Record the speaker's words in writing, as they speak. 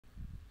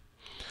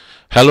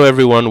Hello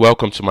everyone,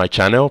 welcome to my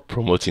channel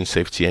promoting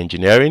safety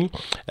engineering,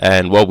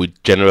 and what we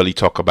generally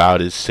talk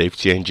about is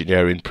safety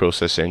engineering,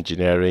 process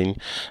engineering,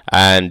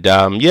 and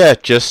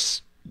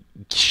just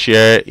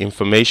share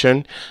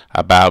information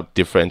about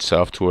different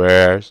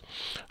softwares,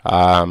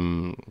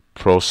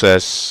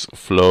 process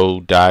flow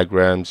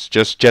diagrams,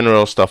 just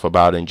general stuff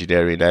about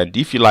engineering. And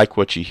if you like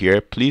what you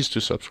hear, please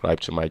do subscribe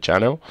to my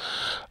channel.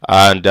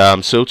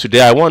 And so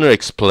today I want to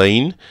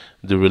explain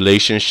the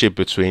relationship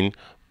between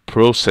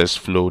process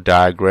flow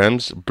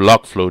diagrams,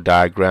 block flow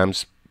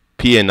diagrams,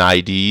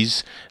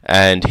 P&IDs,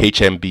 and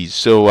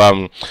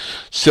HMBs.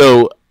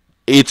 So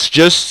it's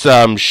just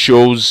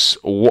shows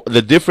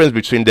the difference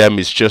between them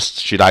is just,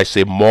 should I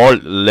say, more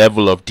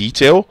level of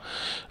detail.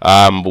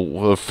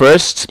 The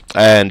first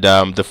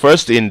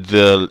in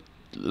the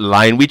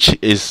line, which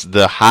is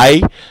the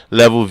high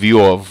level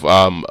view of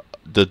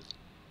the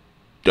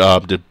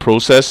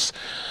process,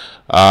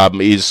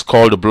 is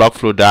called a block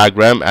flow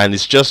diagram, and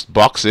it's just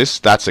boxes.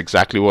 That's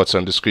exactly what's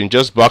on the screen,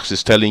 just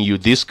boxes telling you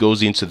this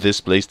goes into this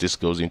place, this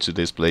goes into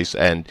this place,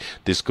 and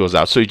this goes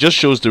out. So it just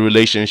shows the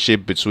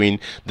relationship between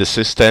the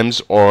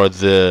systems or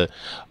the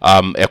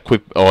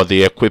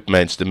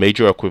equipments, the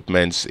major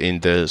equipments in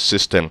the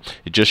system.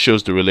 It just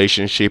shows the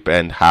relationship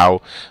and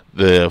how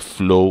the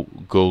flow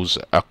goes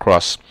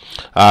across.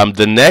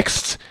 The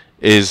next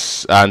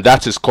is, and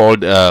that is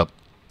called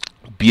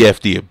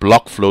BFD, a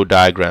block flow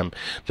diagram.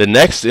 The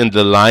next in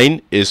the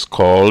line is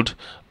called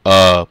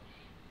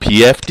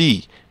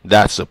PFD.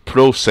 That's a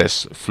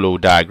process flow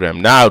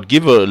diagram. Now I'll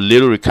give a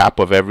little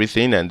recap of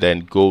everything and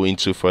then go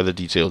into further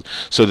details.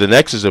 So the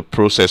next is a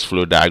process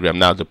flow diagram.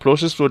 Now the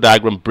process flow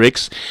diagram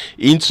breaks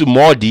into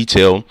more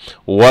detail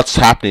what's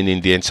happening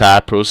in the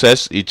entire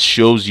process. It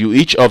shows you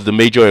each of the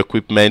major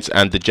equipment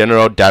and the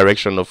general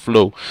direction of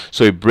flow.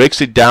 So it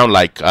breaks it down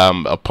like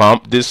a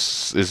pump.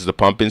 This is the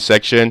pumping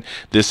section,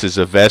 this is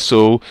a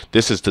vessel,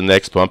 this is the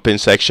next pumping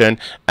section,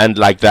 and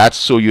like that.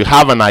 So you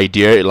have an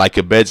idea, like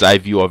a bird's eye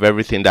view of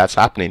everything that's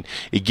happening.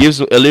 It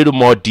gives a little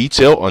more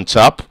detail on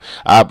top,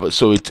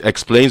 so it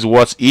explains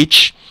what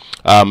each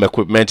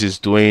equipment is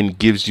doing,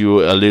 gives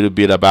you a little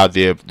bit about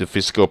the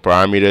physical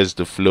parameters,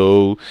 the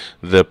flow,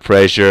 the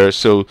pressure.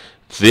 So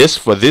this,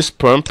 for this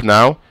pump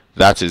now,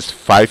 that is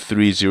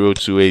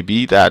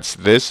 5302AB, that's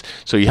this.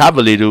 So you have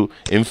a little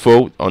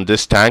info on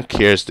this tank.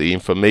 Here's the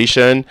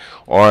information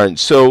on,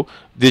 so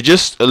there's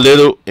just a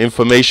little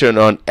information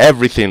on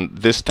everything.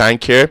 This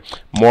tank here,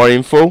 more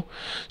info.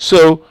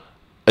 So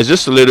it's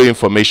just a little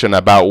information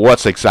about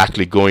what's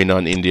exactly going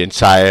on in the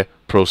entire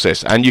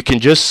process, and you can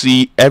just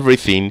see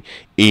everything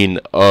in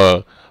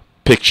a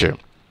picture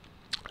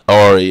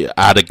or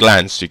at a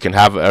glance. You can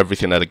have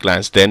everything at a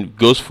glance. Then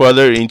goes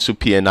further into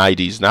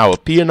P&IDs. Now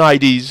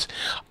P&IDs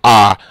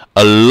are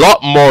a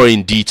lot more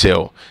in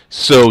detail.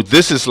 So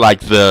this is like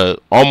the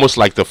almost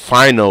like the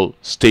final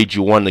stage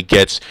you want to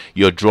get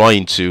your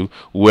drawing to,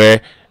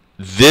 where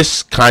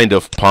this kind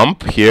of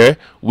pump here,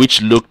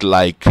 which looked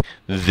like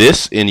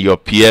this in your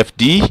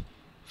PFD,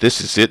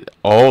 this is it.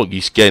 All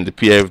you get in the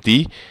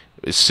PFD,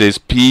 it says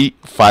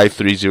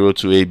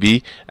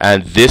P5302AB,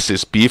 and this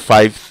is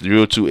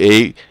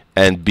P502A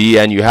and B,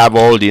 and you have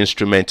all the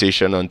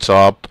instrumentation on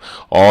top,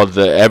 all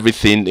the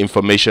everything,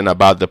 information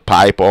about the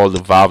pipe, all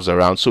the valves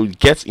around. So it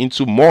gets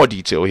into more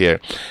detail here.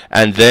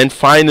 And then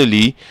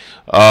finally,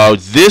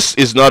 this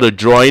is not a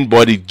drawing,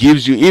 but it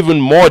gives you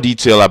even more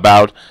detail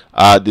about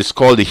this,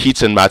 called the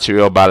heat and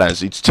material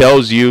balance. It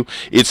tells you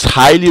it's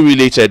highly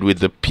related with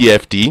the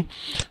PFD.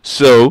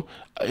 So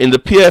in the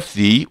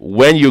PFD,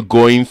 when you're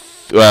going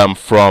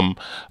from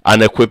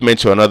an equipment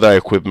to another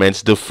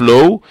equipment, the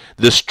flow,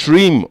 the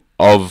stream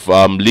of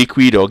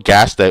liquid or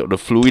gas, the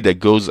fluid that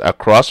goes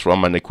across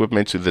from an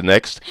equipment to the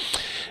next,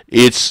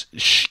 it's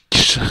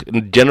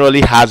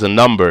generally has a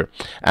number,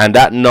 and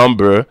that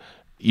number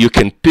you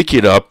can pick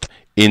it up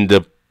in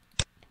the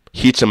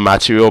heat and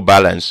material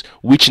balance,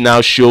 which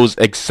now shows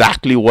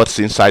exactly what's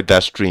inside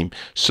that stream.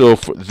 So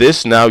for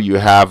this, now you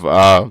have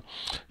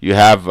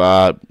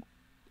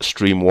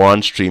stream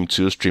 1, stream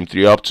 2, stream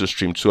 3, up to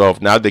stream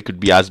 12. Now there could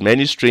be as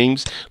many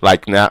streams,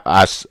 like now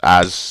as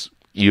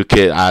you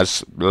can,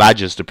 as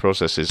large as the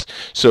process is.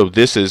 So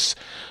this is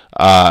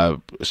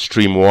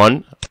stream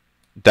 1,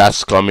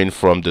 that's coming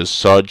from the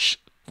surge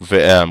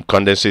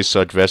condensate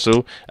surge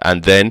vessel,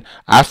 and then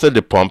after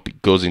the pump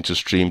it goes into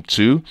stream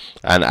 2,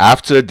 and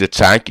after the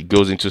tank it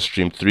goes into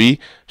stream 3,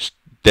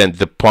 then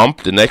the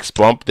pump, the next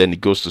pump, then it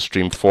goes to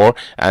stream 4,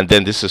 and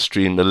then this is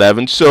stream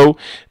 11. So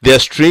there are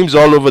streams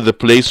all over the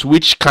place,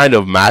 which kind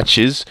of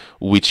matches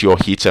with your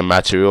heat and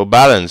material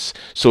balance.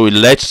 So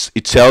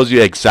it tells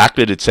you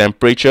exactly the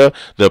temperature,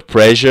 the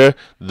pressure,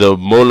 the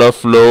molar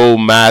flow,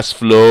 mass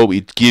flow.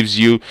 It gives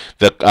you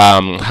the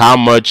how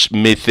much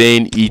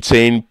methane,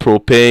 ethane,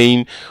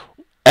 propane,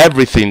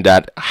 everything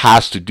that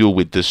has to do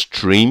with the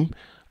stream.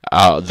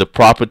 The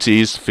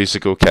properties,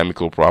 physical,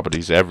 chemical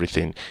properties,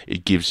 everything.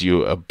 It gives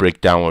you a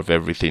breakdown of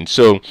everything.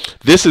 So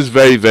this is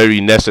very,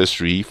 very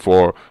necessary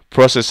for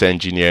process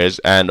engineers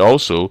and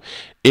also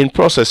in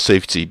process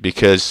safety,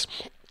 because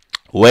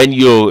when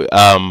you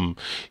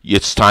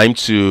it's time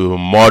to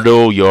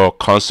model your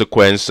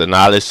consequence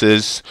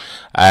analysis,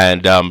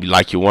 and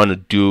like you want to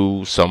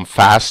do some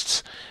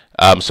fast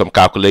some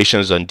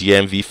calculations on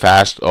DMV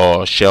fast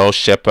or Shell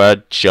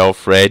Shepherd, Shell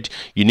Fred,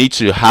 you need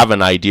to have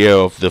an idea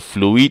of the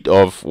fluid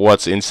of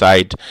what's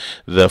inside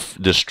the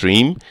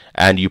stream,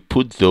 and you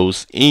put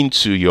those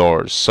into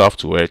your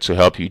software to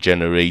help you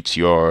generate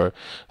your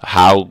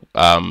how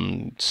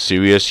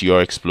serious your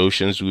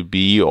explosions would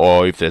be,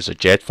 or if there's a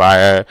jet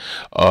fire,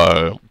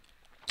 or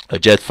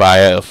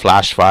a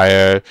flash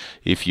fire,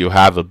 if you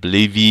have a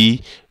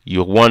BFD,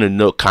 you want to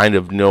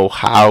know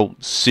how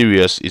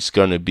serious it's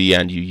going to be,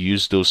 and you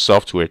use those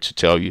software to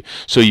tell you.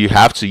 So you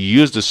have to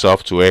use the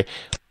software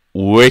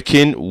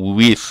working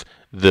with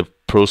the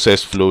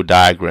process flow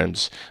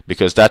diagrams,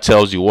 because that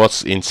tells you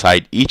what's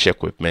inside each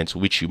equipment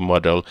which you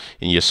model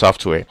in your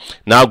software.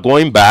 Now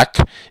going back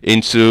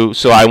into,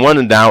 so I want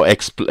to now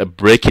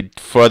break it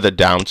further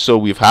down. So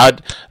we've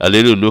had a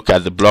little look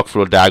at the block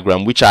flow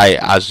diagram, which I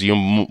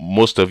assume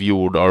most of you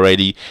would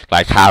already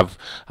like have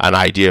an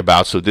idea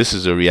about. So this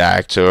is a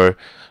reactor,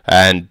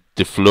 and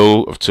the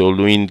flow of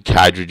toluene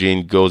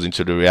hydrogen goes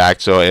into the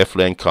reactor,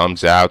 effluent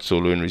comes out,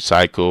 toluene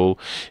recycle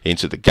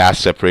into the gas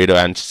separator,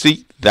 and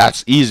see,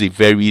 that's easy,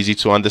 very easy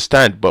to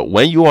understand. But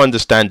when you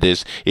understand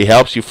this, it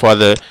helps you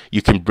further.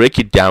 You can break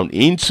it down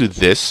into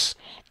this.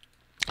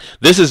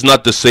 This is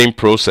not the same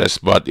process,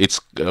 but it's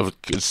the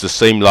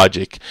same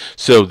logic.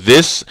 So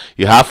this,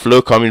 you have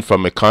flow coming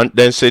from a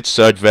condensate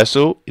surge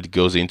vessel. It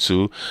goes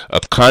into a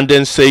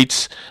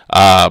condensate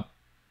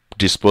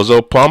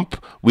disposal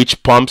pump,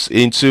 which pumps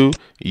into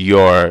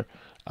your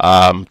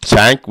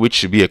tank, which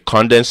should be a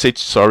condensate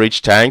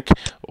storage tank,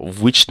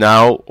 which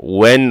now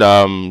when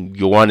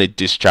you want it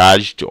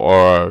discharged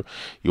or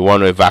you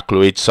want to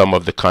evacuate some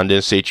of the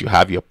condensate, you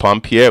have your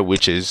pump here,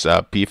 which is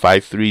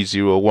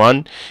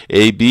P5301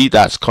 AB.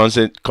 That's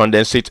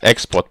condensate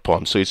export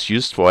pump, so it's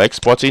used for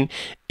exporting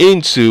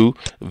into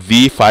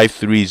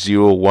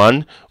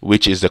V5301,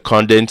 which is the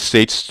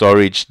condensate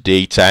storage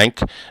day tank,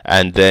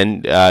 and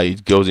then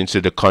it goes into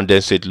the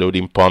condensate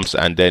loading pumps,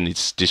 and then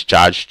it's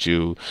discharged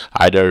to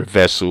either a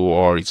vessel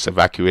or it's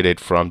evacuated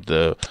from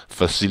the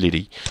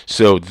facility.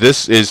 So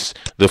this is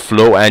the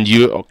flow, and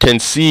you can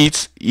see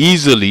it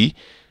easily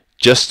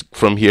just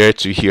from here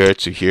to here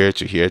to here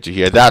to here to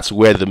here. That's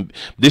where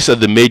these are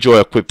the major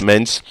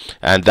equipments,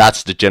 and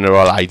that's the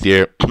general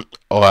idea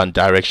or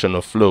direction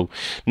of flow.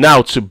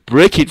 Now to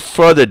break it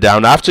further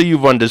down, after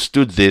you've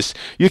understood this,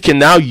 you can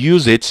now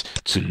use it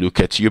to look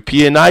at your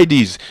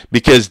P&IDs,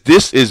 because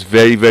this is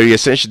very, very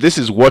essential. This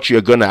is what you're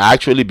going to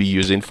actually be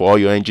using for all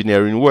your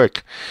engineering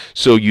work.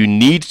 So you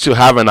need to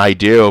have an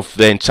idea of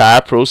the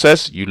entire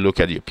process. You look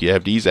at your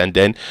PFDs, and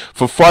then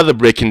for further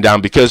breaking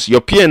down, because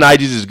your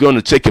P&IDs is going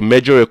to take a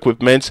major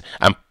equipment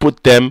and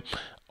put them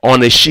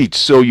on a sheet.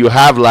 So you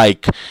have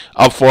like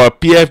for a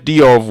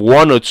PFD of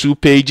 1 or 2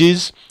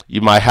 pages,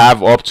 you might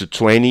have up to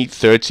 20,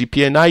 30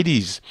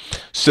 P&IDs.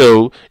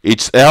 So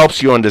it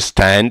helps you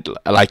understand,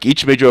 like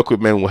each major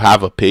equipment will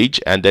have a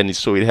page, and then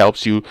so it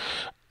helps you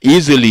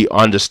easily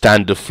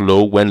understand the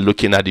flow when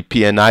looking at the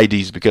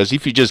P&IDs, because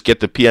if you just get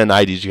the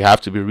P&IDs, you have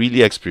to be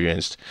really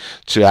experienced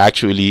to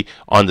actually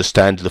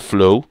understand the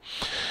flow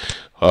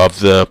of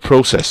the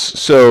process.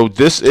 So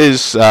this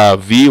is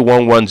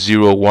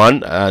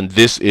V1101, and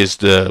this is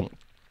the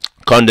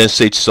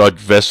condensate surge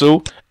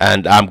vessel,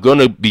 and I'm going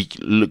to be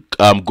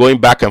going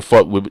back and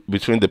forth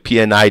between the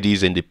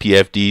P&IDs and the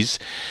PFDs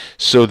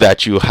so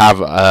that you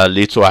have a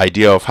little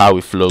idea of how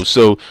it flows.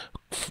 So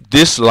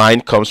this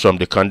line comes from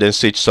the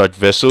condensate surge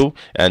vessel,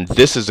 and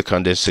this is the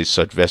condensate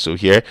surge vessel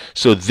here.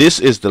 So this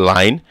is the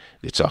line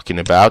they're talking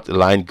about. The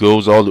line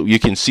goes all, you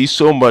can see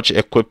so much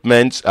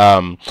equipment,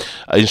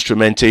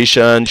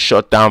 instrumentation,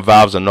 shutdown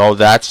valves and all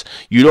that.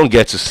 You don't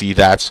get to see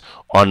that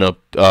on a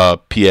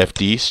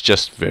PFD. It's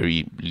just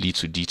very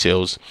little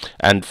details.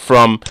 And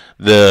from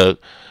the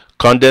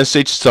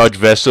condensate surge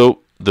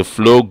vessel, the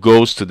flow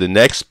goes to the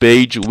next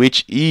page,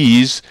 which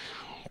is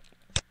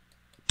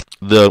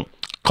the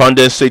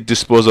condensate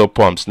disposal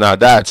pumps. Now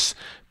that's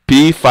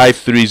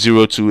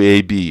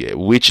P5302AB,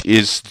 which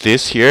is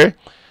this here,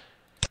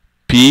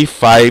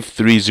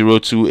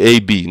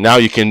 P5302AB. Now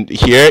you can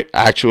hear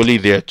actually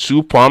there are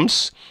 2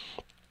 pumps,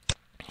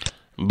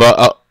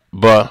 but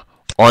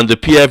on the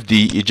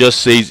PFD it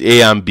just says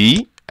A and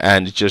B,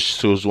 and it just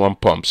shows 1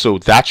 pump. So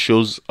that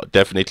shows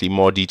definitely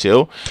more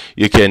detail.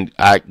 You can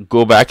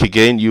go back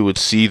again, you would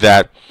see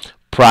that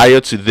prior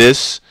to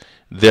this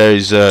there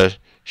is a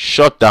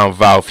shutdown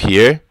valve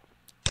here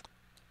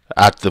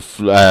at the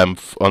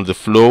on the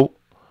flow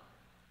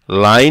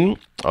line,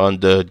 on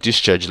the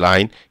discharge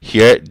line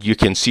here. You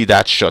can see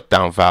that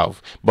shutdown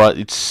valve, but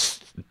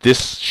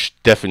this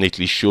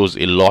definitely shows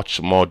a lot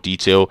more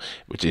detail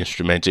with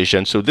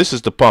instrumentation. So this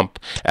is the pump,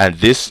 and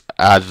this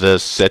are the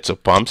sets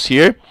of pumps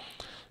here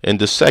in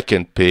the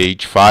second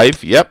page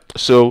 5. Yep,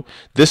 so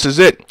this is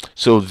it.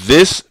 So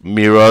this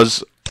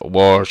mirrors,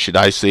 or should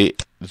I say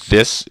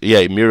this, yeah,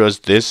 it mirrors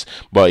this,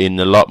 but in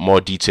a lot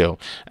more detail.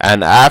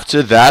 And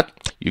after that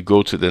you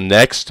go to the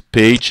next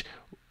page,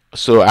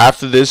 So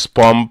after this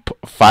pump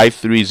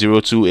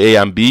 5302 A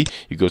and B,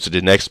 you go to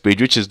the next page,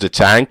 which is the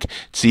tank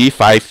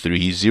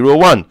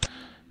T5301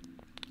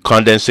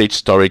 condensate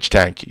storage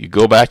tank. You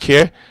go back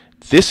here.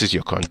 This is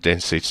your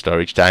condensate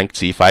storage tank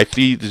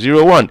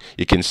T5301.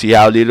 You can see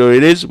how little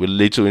it is with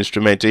little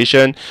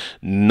instrumentation,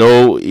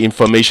 no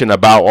information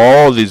about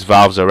all these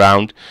valves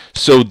around.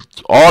 So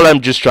all I'm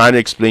just trying to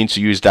explain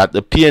to you is that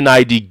the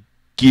P&ID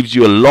gives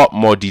you a lot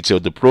more detail.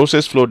 The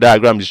process flow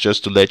diagram is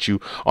just to let you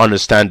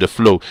understand the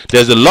flow.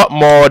 There's a lot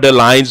more other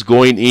lines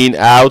going in,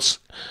 out,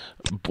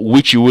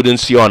 which you wouldn't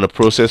see on a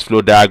process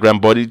flow diagram,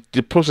 but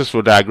the process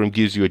flow diagram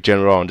gives you a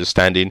general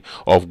understanding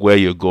of where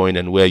you're going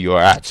and where you're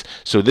at.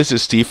 So this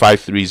is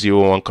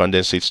T5301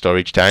 condensate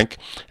storage tank,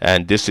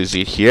 and this is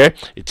it here.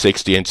 It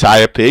takes the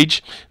entire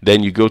page.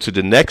 Then you go to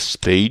the next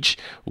page,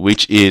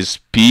 which is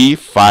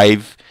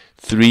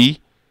P53,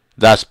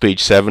 that's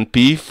page 7,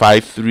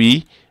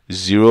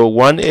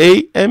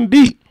 P5301A and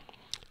B,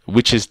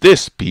 which is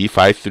this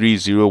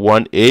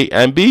P5301A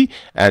and B,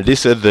 and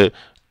these are the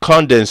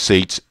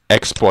condensate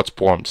export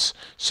pumps.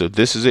 So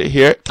this is it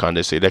here,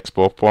 condensate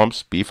export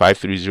pumps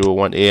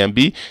P5301A and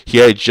B.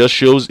 Here it just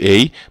shows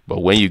A,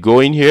 but when you go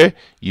in here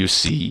you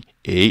see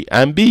A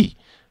and B.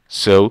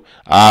 So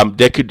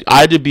they could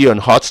either be on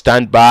hot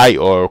standby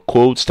or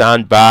cold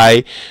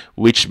standby,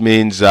 which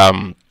means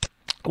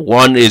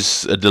one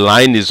is the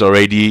line is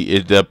already,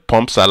 the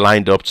pumps are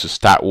lined up to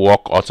start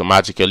work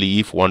automatically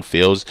if one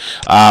fails.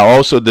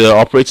 Also the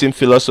operating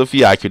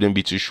philosophy, I couldn't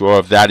be too sure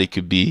of that. It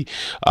could be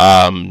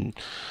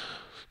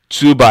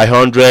 2 by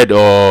 100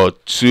 or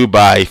 2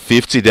 by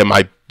 50. There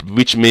might,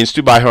 which means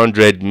 2 by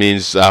 100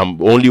 means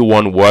only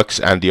one works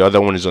and the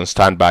other one is on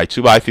standby.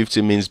 2 by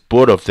 50 means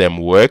both of them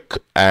work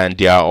and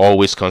they are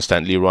always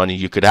constantly running.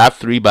 You could have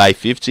 3 by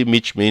 50,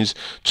 which means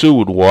 2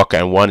 would work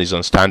and 1 is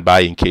on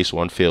standby in case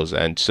one fails.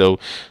 And so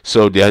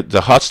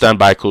the hot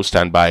standby, cold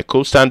standby.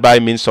 Cold standby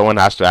means someone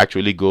has to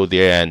actually go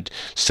there and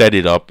set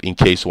it up in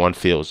case one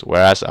fails,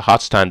 whereas a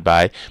hot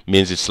standby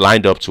means it's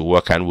lined up to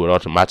work and will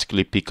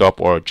automatically pick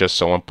up, or just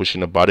someone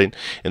pushing a button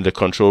in the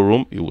control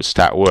room, it will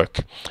start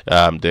work.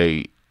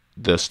 The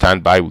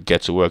standby will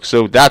get to work.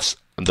 So that's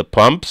the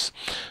pumps,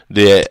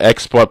 the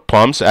export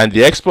pumps, and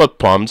the export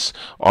pumps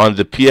on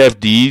the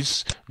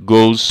PFDs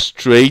goes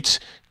straight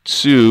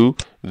to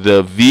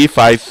the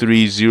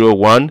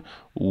V5301,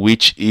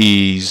 which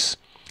is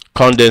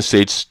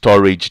condensate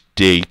storage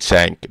day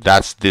tank.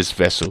 That's this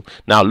vessel.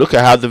 Now look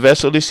at how the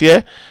vessel is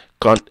here.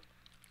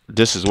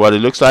 This is what it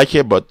looks like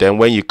here, but then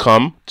when you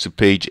come to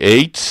page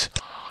 8,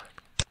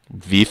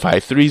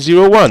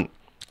 V5301,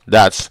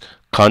 that's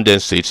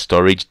condensate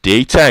storage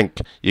day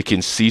tank. You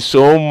can see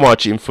so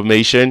much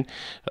information,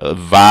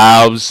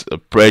 valves,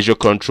 pressure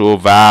control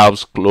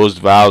valves, closed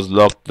valves,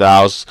 locked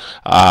valves,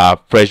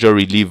 pressure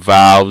relief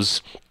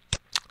valves,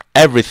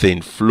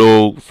 everything,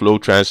 flow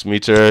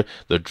transmitter,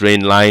 the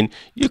drain line.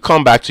 You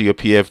come back to your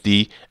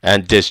PFD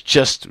and there's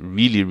just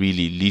really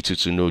little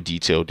to no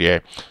detail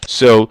there.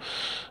 So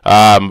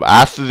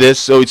after this,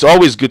 so it's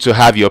always good to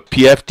have your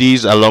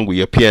PFDs along with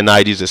your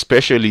P&IDs,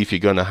 especially if you're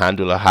going to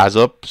handle a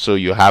hazard, so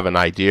you have an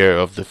idea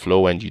of the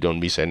flow and you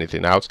don't miss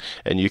anything out.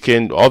 And you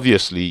can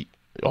obviously,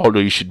 although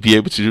you should be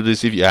able to do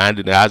this if you're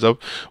handling a hazard,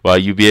 well,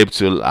 you'll be able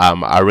to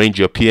arrange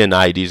your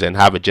P&IDs and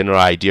have a general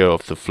idea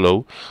of the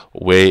flow,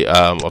 way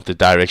of the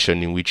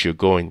direction in which you're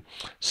going.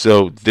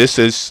 So this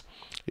is,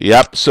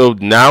 yep. So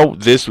now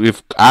this,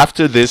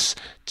 after this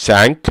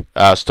tank,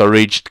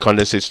 storage,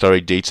 condensate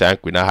storage day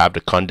tank, we now have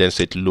the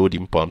condensate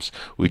loading pumps,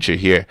 which are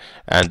here.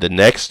 And the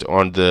next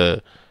on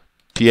the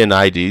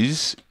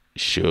P&IDs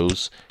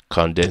shows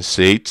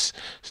condensate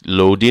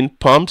loading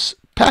pumps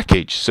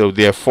package. So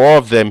there are 4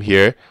 of them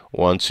here,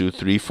 1, 2,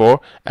 3, 4,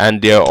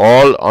 and they're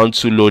all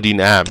onto loading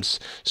arms.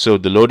 So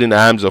the loading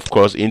arms, of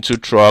course, into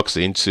trucks,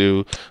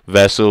 into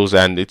vessels,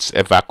 and it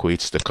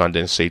evacuates the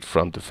condensate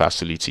from the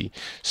facility.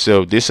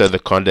 So these are the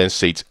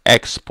condensate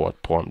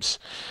export pumps.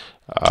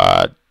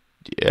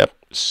 Yep.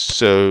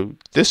 So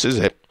this is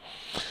it.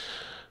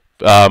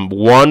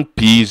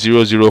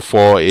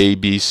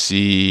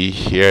 1P004ABC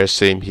here,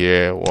 same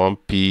here.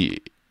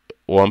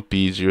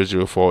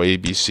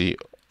 1P004ABC.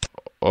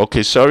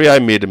 Okay, sorry, I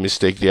made a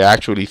mistake. There are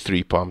actually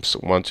 3 pumps,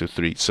 1, 2,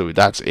 3. So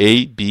that's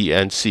A, B,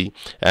 and C.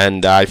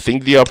 And I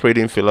think the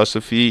operating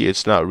philosophy,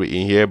 it's not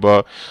written here,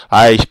 but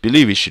I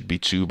believe it should be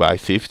 2 by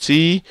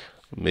 50,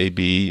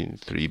 maybe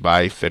 3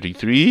 by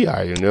 33.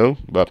 I don't know,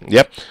 but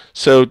yep.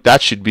 So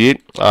that should be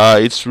it.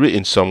 It's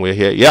written somewhere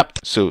here. Yep.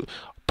 So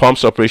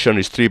pumps operation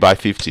is 3 by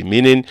 50,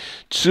 meaning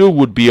 2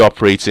 would be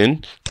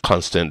operating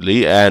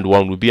constantly and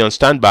 1 would be on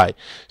standby.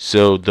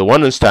 So the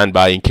one on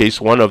standby, in case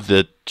one of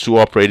the 2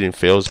 operating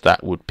fails,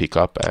 that would pick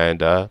up,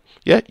 and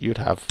yeah, you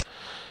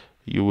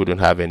wouldn't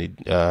have any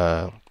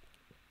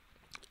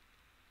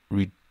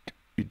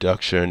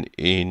reduction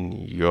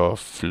in your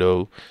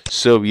flow.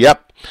 So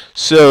yep.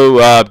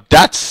 So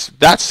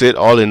that's it.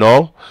 All in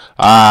all,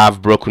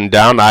 I've broken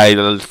down.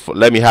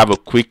 Let me have a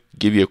quick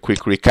give you a quick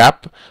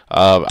recap.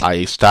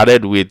 I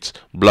started with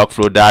block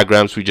flow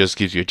diagrams, which just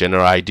gives you a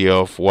general idea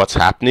of what's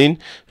happening.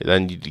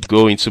 Then you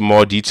go into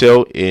more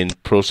detail in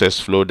process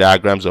flow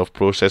diagrams of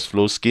process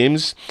flow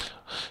schemes,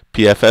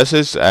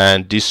 PFSs,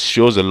 and this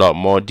shows a lot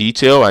more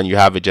detail, and you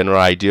have a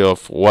general idea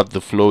of what the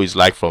flow is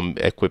like from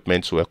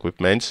equipment to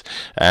equipment.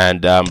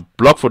 And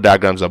block flow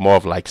diagrams are more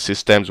of like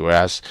systems,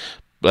 whereas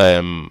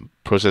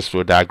process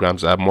flow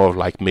diagrams are more of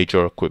like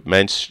major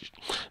equipment.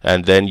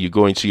 And then you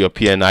go into your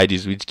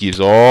P&IDs, which gives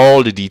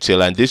all the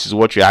detail, and this is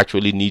what you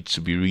actually need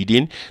to be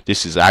reading.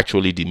 This is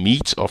actually the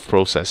meat of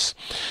process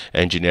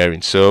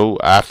engineering. So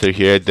after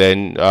here,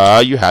 then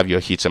you have your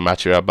heat and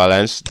material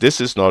balance.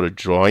 This is not a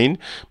drawing,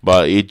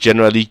 but it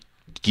generally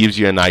gives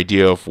you an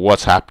idea of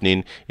what's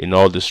happening in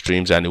all the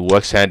streams, and it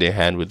works hand in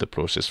hand with the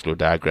process flow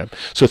diagram.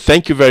 So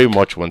thank you very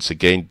much once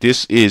again.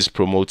 This is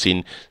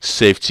promoting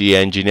safety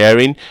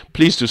engineering.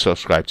 Please do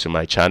subscribe to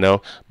my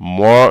channel.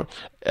 More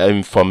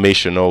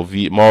informational,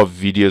 more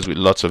videos with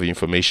lots of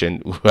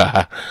information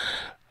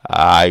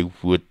I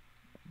would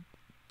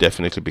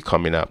definitely be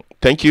coming out.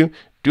 Thank you.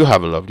 Do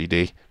have a lovely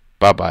day.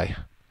 Bye bye.